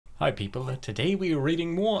Hi people, today we are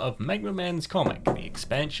reading more of Magma Man's comic, The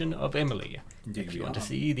Expansion of Emily. If you want to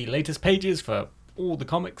see the latest pages for all the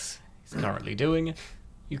comics he's currently doing,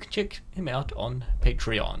 you can check him out on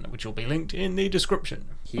Patreon, which will be linked in the description.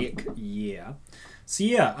 Heck yeah. So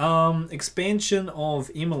yeah, Expansion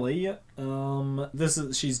of Emily.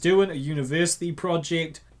 She's doing a university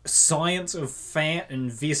project, Science of Fat,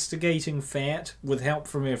 investigating fat with help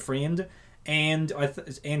from her friend. And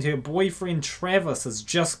her boyfriend Travis has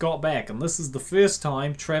just got back, and this is the first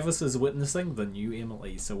time Travis is witnessing the new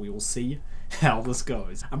Emily, so we will see how this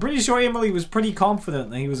goes. I'm pretty sure Emily was pretty confident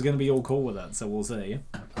that he was going to be all cool with it, so we'll see.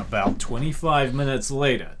 About 25 minutes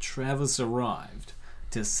later, Travis arrived.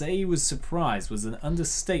 To say he was surprised was an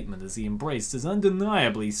understatement as he embraced his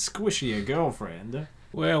undeniably squishier girlfriend.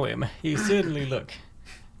 Well, Em, you certainly look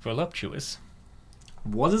voluptuous.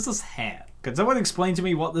 What is this hat? Can someone explain to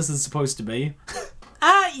me what this is supposed to be?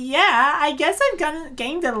 Yeah, I guess I've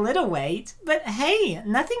gained a little weight. But hey,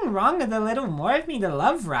 nothing wrong with a little more of me to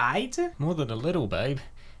love, right? More than a little, babe.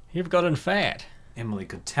 You've gotten fat. Emily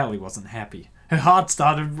could tell he wasn't happy. Her heart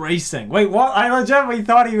started racing. Wait, what? I legitimately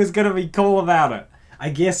thought he was going to be cool about it. I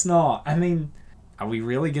guess not. I mean, are we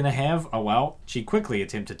really going to have... Oh, well, she quickly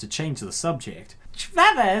attempted to change the subject.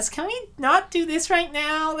 Travis, can we not do this right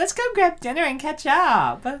now? Let's go grab dinner and catch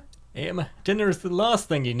up. Em, dinner is the last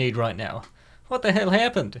thing you need right now. What the hell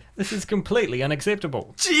happened? This is completely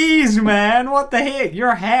unacceptable. Jeez, man, what the heck?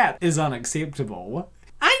 Your hat is unacceptable.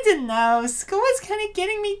 I don't know. School was kind of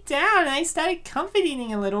getting me down, and I started comfort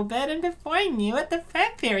eating a little bit, and before I knew it, the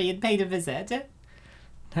fat fairy had paid a visit.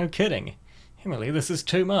 No kidding. Emily, this is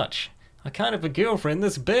too much. I can't have a girlfriend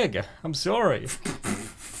this big. I'm sorry.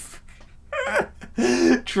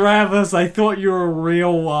 Travis, I thought you were a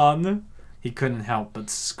real one. He couldn't help but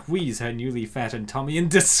squeeze her newly fattened tummy in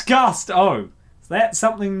disgust. Oh, is that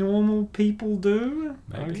something normal people do?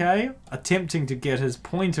 Maybe. Okay. Attempting to get his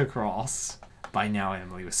point across. By now,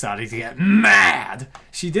 Emily was starting to get mad.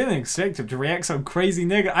 She didn't expect him to react so crazy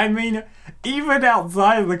negative. I mean, even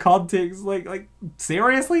outside of the context, like,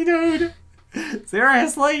 seriously, dude?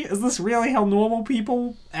 Seriously? Is this really how normal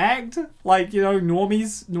people act? Like, you know,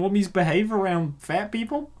 normies behave around fat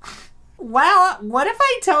people? Well, what if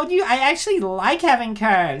I told you I actually like having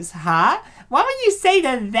curves, huh? What would you say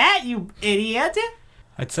to that, you idiot?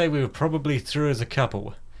 I'd say we were probably through as a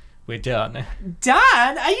couple. We're done.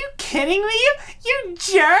 Done? Are you kidding me? You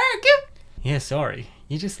jerk! Yeah, sorry.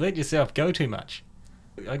 You just let yourself go too much.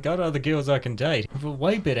 I got other girls I can date with a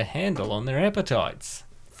way better handle on their appetites.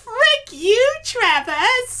 Frick you,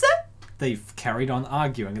 Travis! They carried on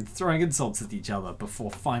arguing and throwing insults at each other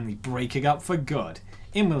before finally breaking up for good.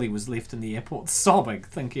 Emily was left in the airport sobbing,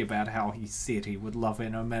 thinking about how he said he would love her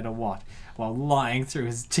no matter what, while lying through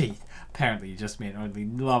his teeth. Apparently he just meant only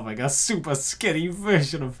loving a super skinny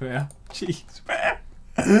version of her. Jeez,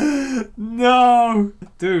 man. No!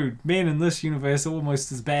 Dude, men in this universe are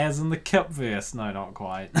almost as bad as in the Kipverse. No, not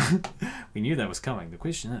quite. We knew that was coming. The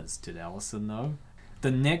question is, did Allison know?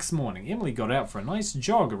 The next morning, Emily got out for a nice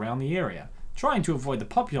jog around the area. Trying to avoid the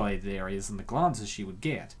populated areas and the glances she would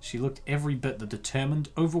get, she looked every bit the determined,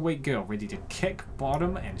 overweight girl ready to kick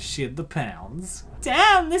bottom and shed the pounds.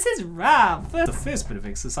 Damn, this is rough. The first bit of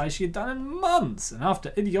exercise she had done in months, and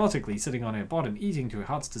after idiotically sitting on her bottom eating to her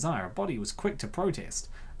heart's desire, her body was quick to protest.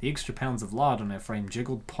 The extra pounds of lard on her frame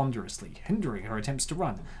jiggled ponderously, hindering her attempts to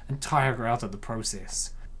run, and tire her out of the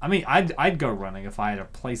process. I mean, I'd go running if I had a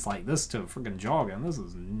place like this to friggin' jog in. This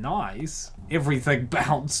is nice. Everything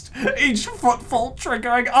bounced, each footfall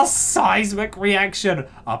triggering a seismic reaction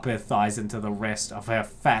up her thighs into the rest of her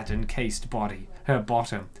fat encased body. Her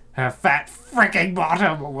fat fricking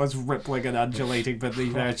bottom was rippling and undulating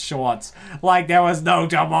beneath her shorts like there was no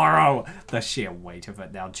tomorrow. The sheer weight of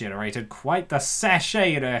it now generated quite the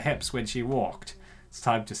sachet in her hips when she walked. It's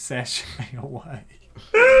time to sashay away.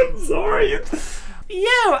 I'm sorry.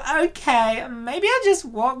 Okay, maybe I'll just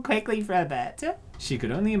walk quickly for a bit. She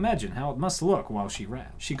could only imagine how it must look while she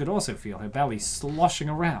ran. She could also feel her belly sloshing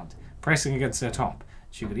around, pressing against her top.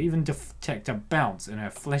 She could even detect a bounce in her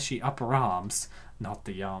fleshy upper arms. Not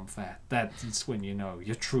the arm fat. That's when you know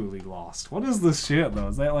you're truly lost. What is this shit though?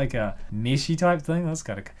 Is that like a meshy type thing? That's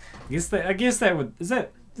kind of... I guess that would... Is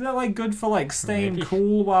that like good for like staying Maybe.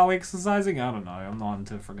 cool while exercising? I don't know. I'm not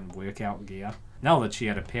into friggin' workout gear. Now that she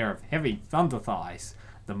had a pair of heavy thunder thighs,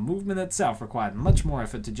 the movement itself required much more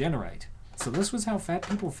effort to generate. So this was how fat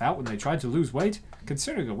people felt when they tried to lose weight?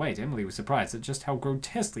 Considering her weight, Emily was surprised at just how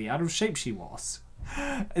grotesquely out of shape she was.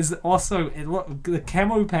 The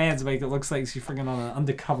camo pants make it look like she's friggin' on an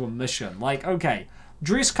undercover mission. Like, okay,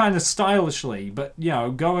 dressed kind of stylishly, but, you know,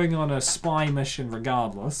 going on a spy mission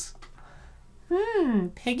regardless.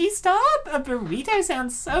 Piggy Stop? A burrito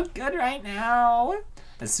sounds so good right now.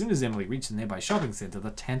 As soon as Emily reached the nearby shopping centre,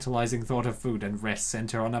 the tantalising thought of food and rest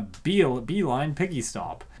sent her on a beeline Piggy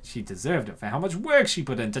Stop. She deserved it for how much work she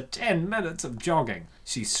put into 10 minutes of jogging.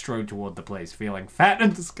 She strode toward the place, feeling fat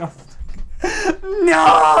and disgusted.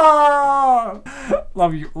 No!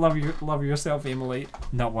 Love yourself, Emily.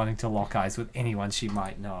 Not wanting to lock eyes with anyone she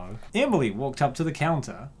might know. Emily walked up to the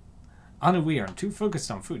counter, unaware and too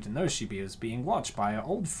focused on food to know she was being watched by her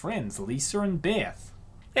old friends Lisa and Beth.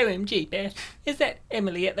 OMG, Beth. Is that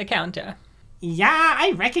Emily at the counter? Yeah,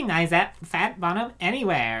 I recognize that fat bottom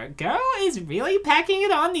anywhere. Girl is really packing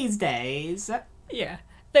it on these days. Yeah,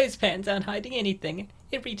 those pants aren't hiding anything.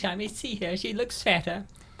 Every time I see her, she looks fatter.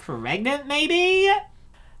 Pregnant, maybe?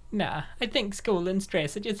 Nah, I think school and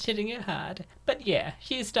stress are just hitting her hard. But yeah,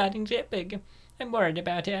 she is starting to get big. I'm worried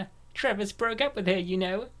about her. Travis broke up with her, you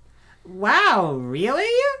know. Wow, really?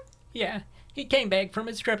 Yeah, he came back from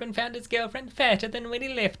his trip and found his girlfriend fatter than when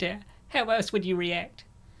he left her. How else would you react?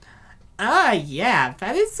 Yeah,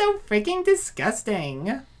 that is so freaking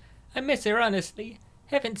disgusting. I miss her, honestly.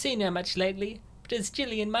 Haven't seen her much lately. But as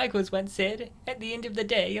Jillian Michaels once said, at the end of the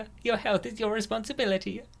day, your health is your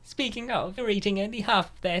responsibility. Speaking of, you're eating only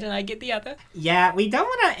half of that and I get the other. Yeah, we don't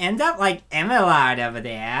want to end up like Emillard over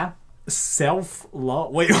there.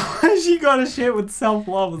 Self-love? Wait, why has she got a shit with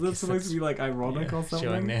self-love? Is that supposed to be like ironic or something?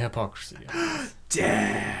 Showing their hypocrisy.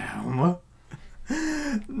 Damn.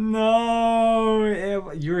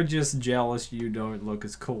 No, you're just jealous you don't look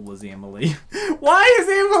as cool as Emily. Why is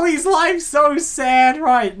Emily's life so sad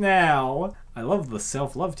right now? I love the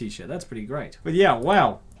self-love t-shirt, that's pretty great. But yeah,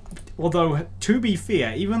 wow. Although, to be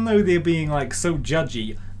fair, even though they're being like so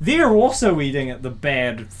judgy, they're also eating at the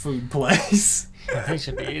bad food place. They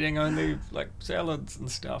should be eating only like salads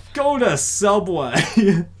and stuff. Go to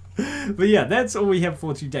Subway. But yeah, that's all we have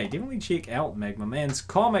for today. Definitely check out Magma Man's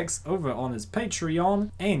comics over on his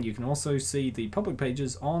Patreon, and you can also see the public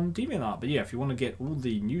pages on DeviantArt. But yeah, if you want to get all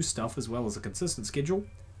the new stuff as well as a consistent schedule,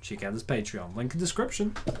 check out his Patreon. Link in the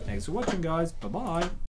description. Thanks for watching, guys. Bye-bye.